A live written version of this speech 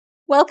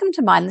Welcome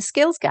to Mind the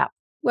Skills Gap,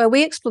 where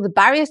we explore the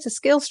barriers to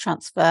skills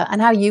transfer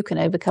and how you can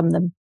overcome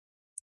them.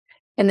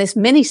 In this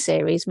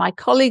mini-series, my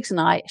colleagues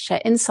and I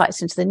share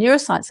insights into the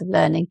neuroscience of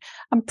learning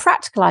and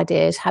practical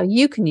ideas how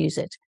you can use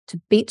it to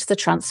beat the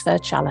transfer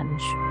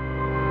challenge.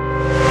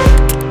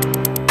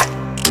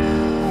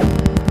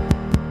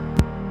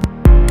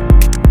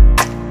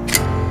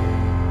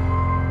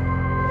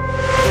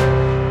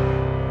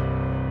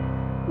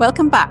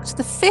 Welcome back to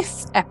the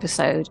 5th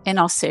episode in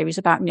our series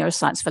about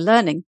neuroscience for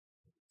learning.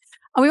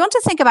 And we want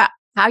to think about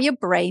how your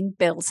brain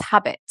builds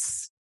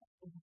habits.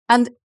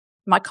 And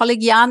my colleague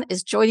Jaan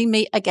is joining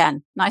me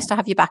again. Nice to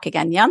have you back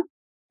again, Jaan.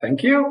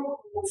 Thank you.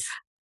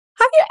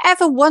 Have you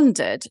ever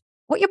wondered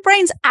what your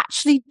brain's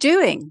actually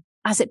doing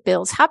as it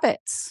builds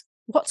habits?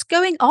 What's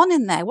going on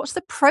in there? What's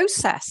the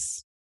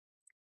process?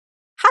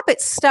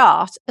 Habits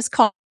start as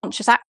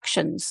conscious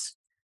actions.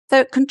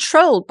 They're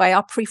controlled by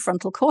our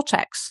prefrontal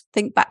cortex.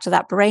 Think back to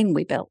that brain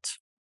we built.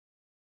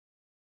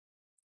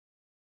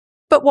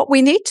 But what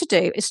we need to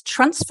do is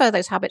transfer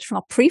those habits from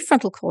our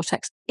prefrontal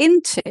cortex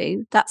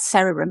into that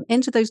cerebrum,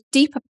 into those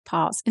deeper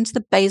parts, into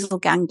the basal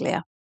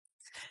ganglia.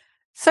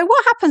 So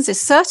what happens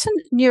is certain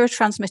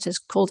neurotransmitters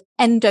called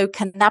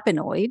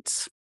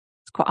endocannabinoids,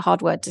 it's quite a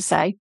hard word to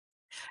say,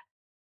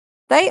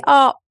 they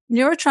are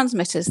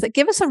neurotransmitters that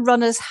give us a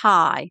runner's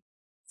high.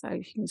 So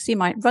you can see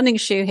my running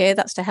shoe here.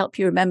 That's to help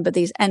you remember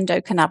these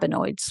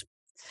endocannabinoids.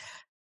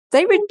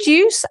 They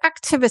reduce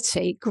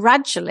activity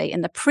gradually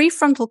in the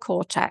prefrontal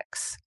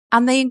cortex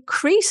and they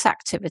increase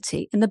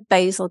activity in the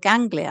basal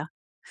ganglia.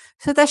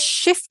 So they're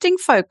shifting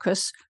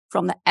focus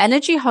from the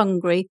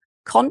energy-hungry,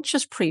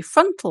 conscious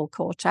prefrontal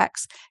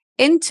cortex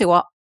into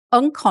our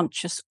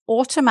unconscious,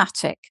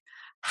 automatic,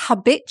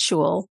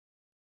 habitual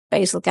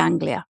basal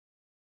ganglia.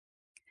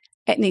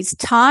 It needs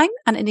time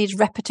and it needs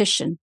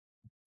repetition.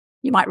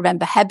 You might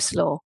remember Hebb's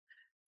law.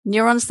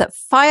 Neurons that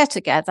fire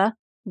together,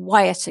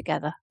 wire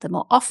together. The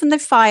more often they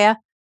fire,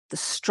 the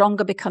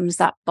stronger becomes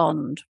that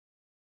bond.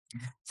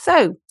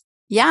 So,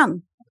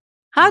 Jaan,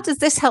 how does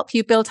this help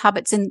you build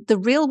habits in the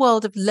real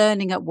world of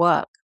learning at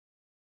work?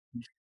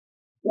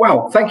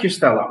 Well, thank you,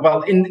 Stella.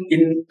 Well,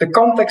 in the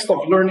context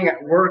of learning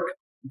at work,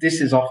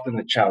 this is often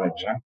a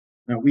challenge.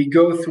 We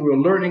go through a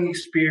learning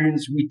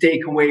experience, we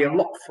take away a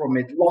lot from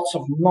it, lots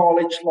of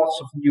knowledge, lots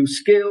of new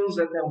skills,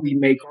 and then we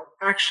make our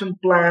action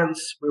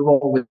plans. We're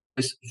always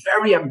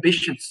very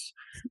ambitious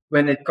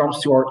when it comes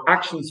to our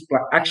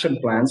action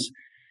plans,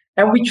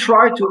 and we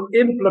try to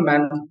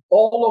implement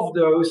all of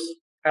those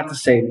at the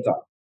same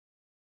time.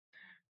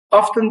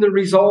 Often the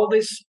result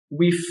is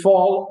we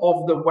fall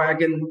off the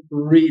wagon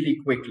really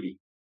quickly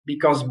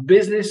because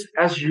business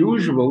as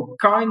usual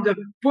kind of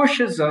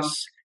pushes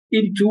us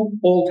into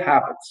old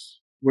habits.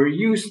 We're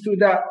used to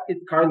that. It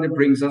kind of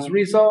brings us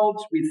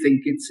results. We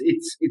think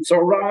it's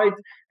all right,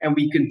 and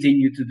we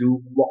continue to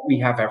do what we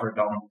have ever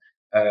done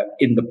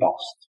in the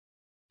past.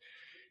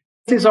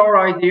 This is our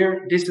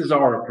idea. This is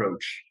our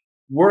approach.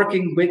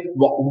 Working with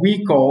what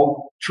we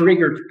call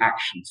triggered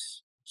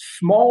actions.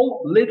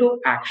 Small little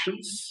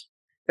actions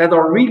that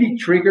are really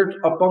triggered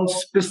upon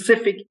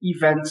specific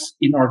events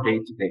in our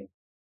day-to-day.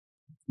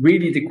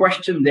 Really, the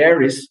question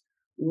there is,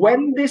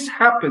 when this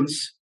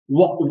happens,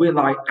 what will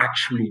I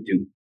actually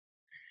do?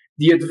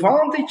 The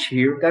advantage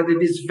here that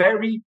it is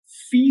very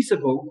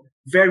feasible,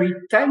 very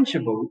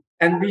tangible,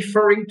 and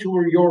referring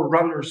to your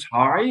runner's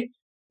high,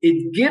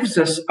 it gives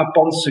us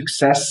upon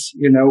success,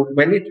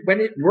 when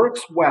it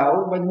works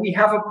well, when we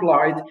have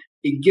applied,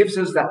 it gives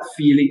us that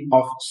feeling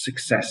of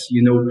success.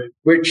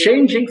 We're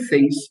changing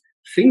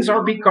things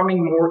are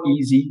becoming more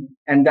easy,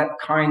 and that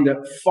kind of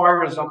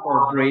fires up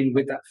our brain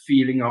with that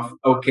feeling of,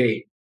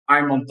 okay,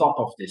 I'm on top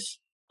of this.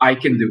 I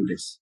can do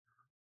this.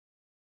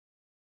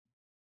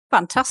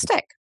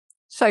 Fantastic.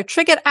 So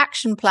triggered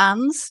action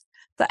plans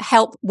that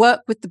help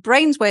work with the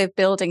brain's way of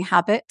building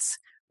habits,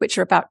 which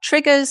are about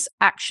triggers,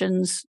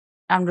 actions,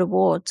 and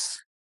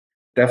rewards.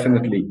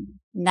 Definitely.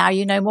 Now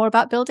you know more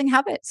about building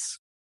habits.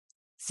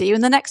 See you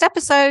in the next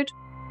episode.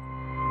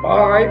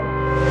 Bye.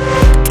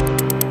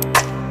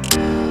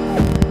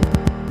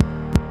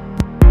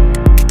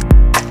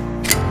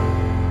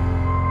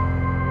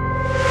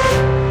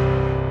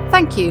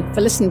 Thank you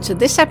for listening to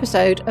this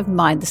episode of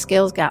Mind the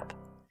Skills Gap.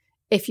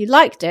 If you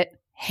liked it,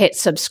 hit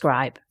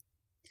subscribe.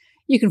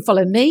 You can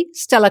follow me,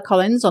 Stella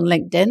Collins, on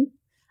LinkedIn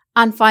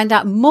and find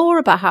out more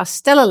about how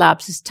Stella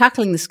Labs is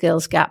tackling the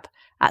skills gap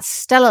at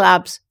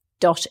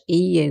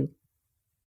stellalabs.eu.